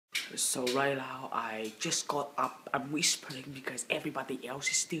So right now I just got up. I'm whispering because everybody else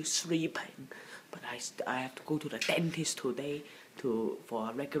is still sleeping. But I have to go to the dentist today for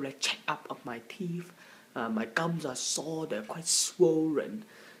a regular checkup of my teeth. My gums are sore, they're quite swollen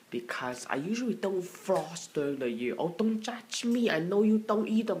because I usually don't floss during the year. Oh, don't judge me. I know you don't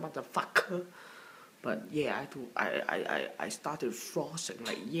either, motherfucker. But yeah, I started flossing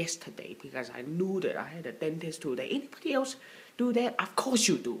like yesterday because I knew that I had a dentist today. Anybody else do that? Of course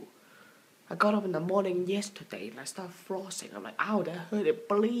you do. I got up in the morning yesterday and I started flossing. I'm like, ow, that hurt, it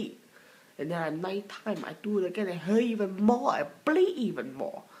bleed. And then at night time, I do it again, it hurt even more, I bleed even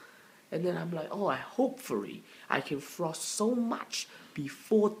more. And then I'm like, oh, hopefully I can floss so much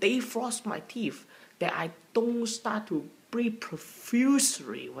before they floss my teeth that I don't start to bleed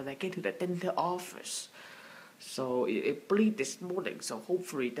profusely when I get to the dental office. So it bleed this morning, so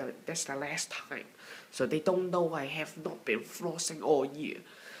hopefully that's the last time. So they don't know I have not been flossing all year.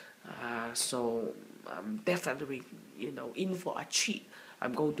 So I'm definitely, in for a treat.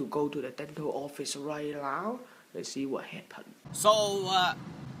 I'm going to go to the dental office right now and see what happens. So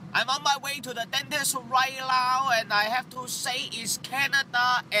I'm on my way to the dentist right now, and I have to say it's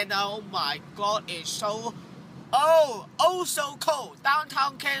Canada, and oh my God, it's so so cold.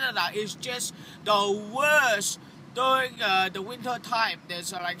 Downtown Canada is just the worst during the winter time.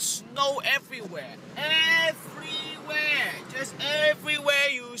 There's like snow everywhere. Just everywhere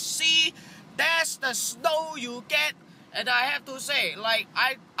you see, that's the snow you get. And I have to say, like,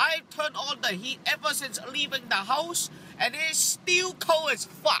 I turned on the heat ever since leaving the house, and it's still cold as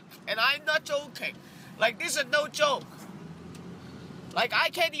fuck. And I'm not joking. Like, this is no joke. Like, I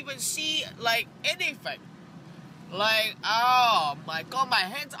can't even see, like, anything. Like, oh my God, my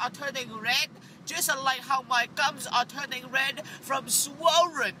hands are turning red, just like how my gums are turning red from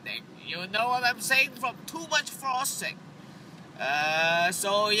swollening. You know what I'm saying? From too much flossing.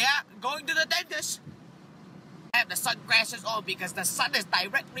 So yeah, going to the dentist. I have the sunglasses on because the sun is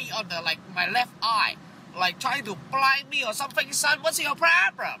directly on my left eye, like trying to blind me or something. Son, what's your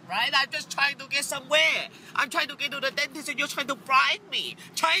problem, right? I'm just trying to get somewhere. I'm trying to get to the dentist and you're trying to blind me,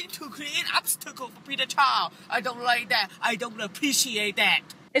 trying to create obstacle for Peter Child. I don't like that. I don't appreciate that.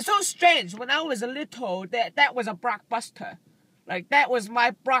 It's so strange. When I was a little, that was a blockbuster. Like, that was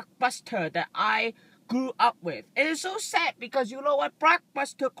my blockbuster that I grew up with. And it's so sad because, you know what,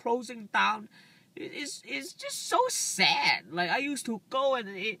 blockbuster closing down is just so sad. Like, I used to go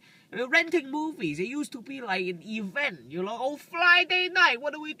and renting movies. It used to be like an event, Oh, Friday night,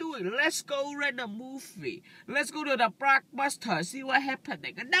 what are we doing? Let's go rent a movie. Let's go to the blockbuster, see what's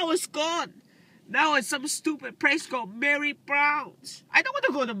happening. And now it's gone. Now it's some stupid place called Mary Brown's. I don't want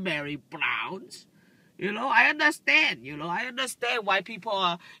to go to Mary Brown's. I understand, I understand why people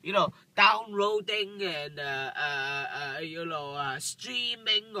are, downloading and,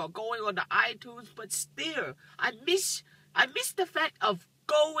 streaming or going on the iTunes, but still, I miss the fact of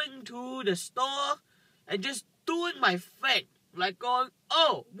going to the store and just doing my thing, like going,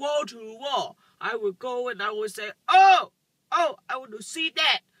 oh, wall to wall. I would go and I would say, oh, I want to see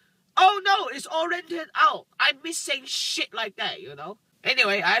that. Oh no, it's all rented out. I'm missing shit like that,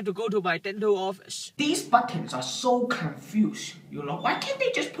 Anyway, I have to go to my dental office. These buttons are so confused, Why can't they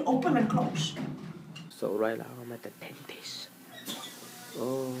just open and close? So right now I'm at the dentist.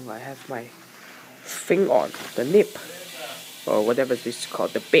 Oh, I have my thing on, the nip. Or whatever this is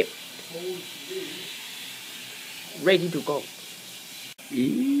called, the bib. Ready to go.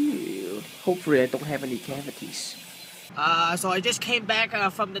 Ew. Hopefully I don't have any cavities. So I just came back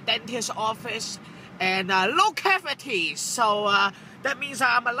from the dentist office and no cavities. So that means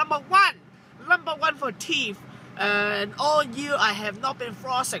I'm a number one for teeth. And all year I have not been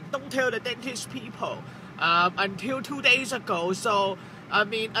flossing. Don't tell the dentist people. Until 2 days ago. So I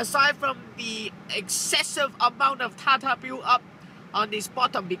mean, aside from the excessive amount of tartar build up on this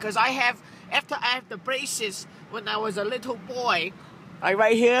bottom, because after I have the braces when I was a little boy, like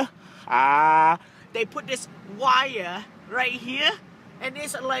right here, they put this wire right here, and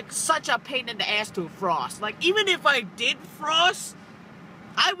it's like such a pain in the ass to floss. Like, even if I did floss,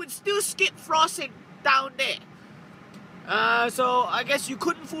 I would still skip flossing down there. So I guess you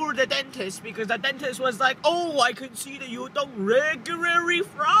couldn't fool the dentist because the dentist was like, oh, I can see that you don't regularly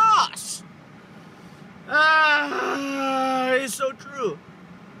floss. It's so true.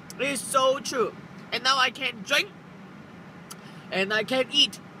 It's so true. And now I can't drink and I can't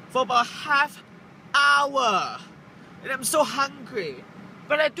eat for about half hour. And I'm so hungry.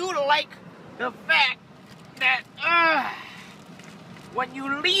 But I do like the fact that when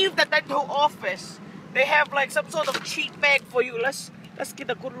you leave the dental office, they have like some sort of treat bag for you. Let's get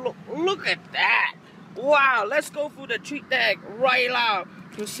a good look. Look at that. Wow, let's go through the treat bag right now.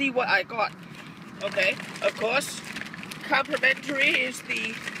 to see what I got. Okay, of course, complimentary is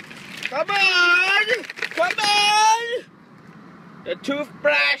the, come on, the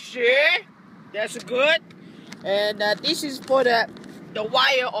toothbrush here, that's good. And this is for the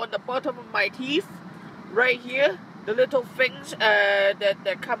wire on the bottom of my teeth, right here, the little things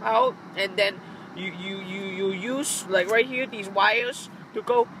that come out, and then you use like right here these wires to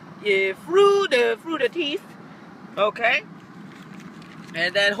go through the teeth. Okay,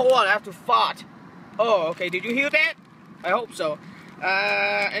 and then hold on, I have to fart. Oh, okay, did you hear that? I hope so.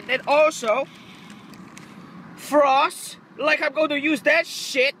 And then also floss, like I'm going to use that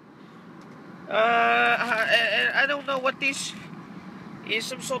shit. I don't know what this is,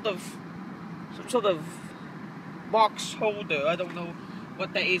 some sort of box holder. I don't know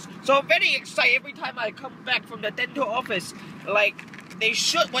what that is. So I'm very excited every time I come back from the dental office. Like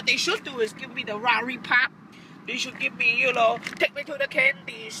what they should do is give me the Rari Pop. They should give me, you know, take me to the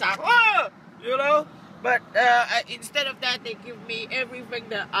candy shop, you know. But instead of that, they give me everything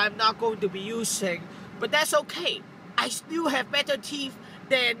that I'm not going to be using. But that's okay. I still have better teeth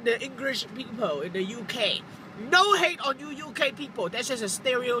than the English people in the UK. No hate on you UK people. That's just a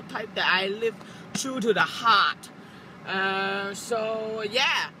stereotype that I live true to the heart. So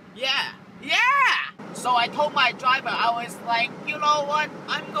yeah. So I told my driver, I was like, you know what?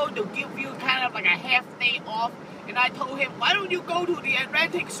 I'm going to give you kind of like a half day off. And I told him, why don't you go to the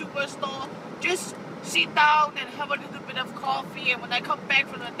Atlantic Superstore? Just sit down and have a little bit of coffee, and when I come back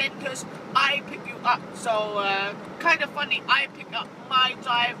from the dentist, I pick you up. So kind of funny, I pick up my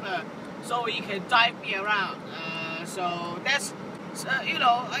driver so he can drive me around. So that's, you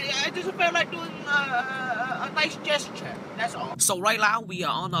know, I just felt like doing a nice gesture, that's all. So right now we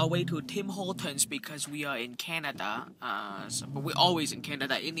are on our way to Tim Hortons because we are in Canada. But we're always in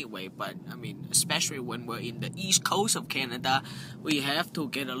Canada anyway, but I mean, especially when we're in the east coast of Canada, we have to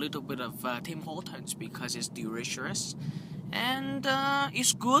get a little bit of Tim Hortons because it's delicious. And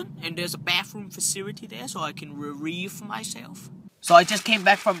it's good, and there's a bathroom facility there so I can relieve myself. So I just came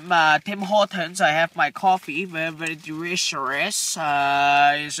back from Tim Hortons. I have my coffee, very delicious.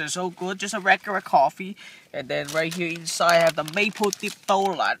 It's so good, just a regular coffee. And then right here inside I have the maple dip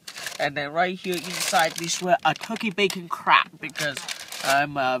donut. And then right here inside this was a turkey bacon crab because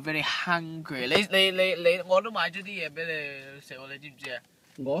I'm very hungry. 我都買咗啲嘢俾你食喎，你知唔知啊？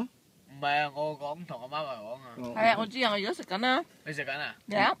我？唔係啊，我講同我媽咪講啊。係啊，我知啊，我而家食緊啊。你食緊啊？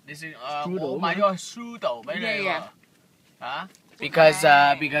係。你食我買咗個 strudel 俾你喎。嚇？ Because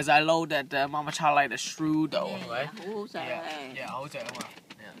I know that Mama Cha like the strudel, right? Yeah, 好正啊嘛。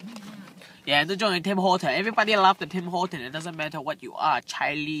Yeah, 都中意 Tim Hortons. Everybody loves the Tim Hortons. It doesn't matter what you are,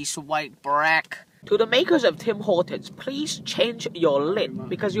 Chinese, white, black. To the makers of Tim Hortons, please change your lid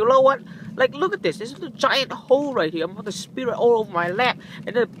because you know what? Like, look at this. There's a giant hole right here. I'm going to spill it all over my lap,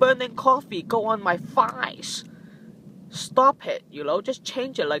 and then burning coffee go on my thighs. Stop it, you know, just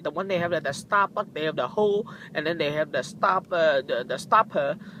change it. Like the one they have at the Starbucks, they have the hole, and then they have the the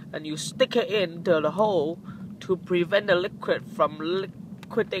stopper, and you stick it into the hole to prevent the liquid from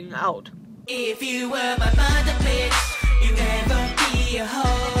liquiding out. If you were my mother, bitch, you never be a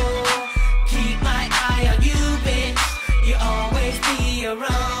hoe.